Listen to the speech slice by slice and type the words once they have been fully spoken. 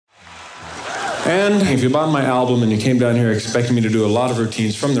And if you bought my album and you came down here expecting me to do a lot of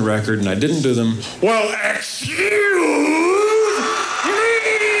routines from the record and I didn't do them, well, excuse me!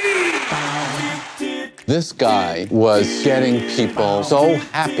 This guy was getting people so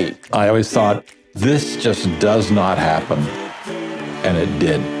happy. I always thought, this just does not happen. And it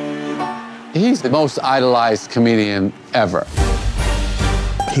did. He's the most idolized comedian ever.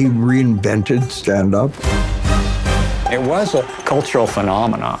 He reinvented stand-up. It was a cultural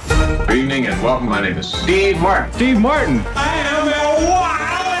phenomenon. Good evening and welcome. My name is Steve Martin. Steve Martin. I am a wild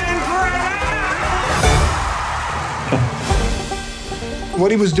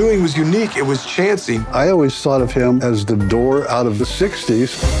What he was doing was unique. It was chancy. I always thought of him as the door out of the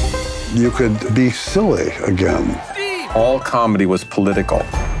 60s. You could be silly again. All comedy was political,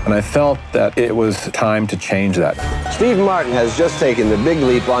 and I felt that it was time to change that. Steve Martin has just taken the big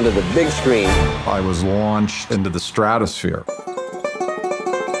leap onto the big screen. I was launched into the stratosphere.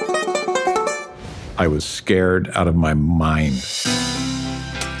 I was scared out of my mind.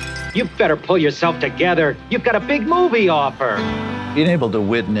 You better pull yourself together. You've got a big movie offer. Being able to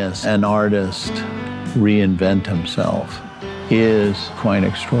witness an artist reinvent himself is quite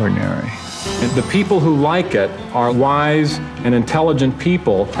extraordinary. And the people who like it are wise and intelligent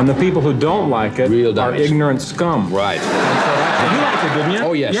people, and the people who don't like it are ignorant scum. Right. And so you liked it, didn't you?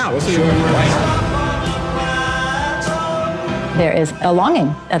 Oh, yes. Yeah, let's see. Right. There is a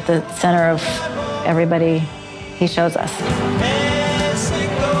longing at the center of everybody he shows us.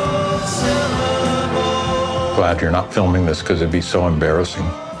 Glad you're not filming this because it'd be so embarrassing.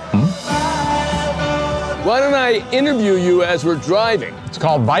 Why don't I interview you as we're driving? It's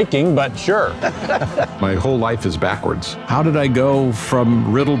called biking, but sure. My whole life is backwards. How did I go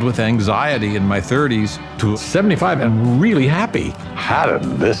from riddled with anxiety in my 30s to 75 and really happy? How did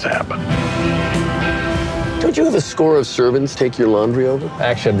this happen? Don't you have a score of servants take your laundry over?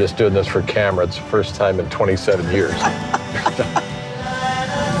 Actually, I'm just doing this for camera. It's the first time in 27 years.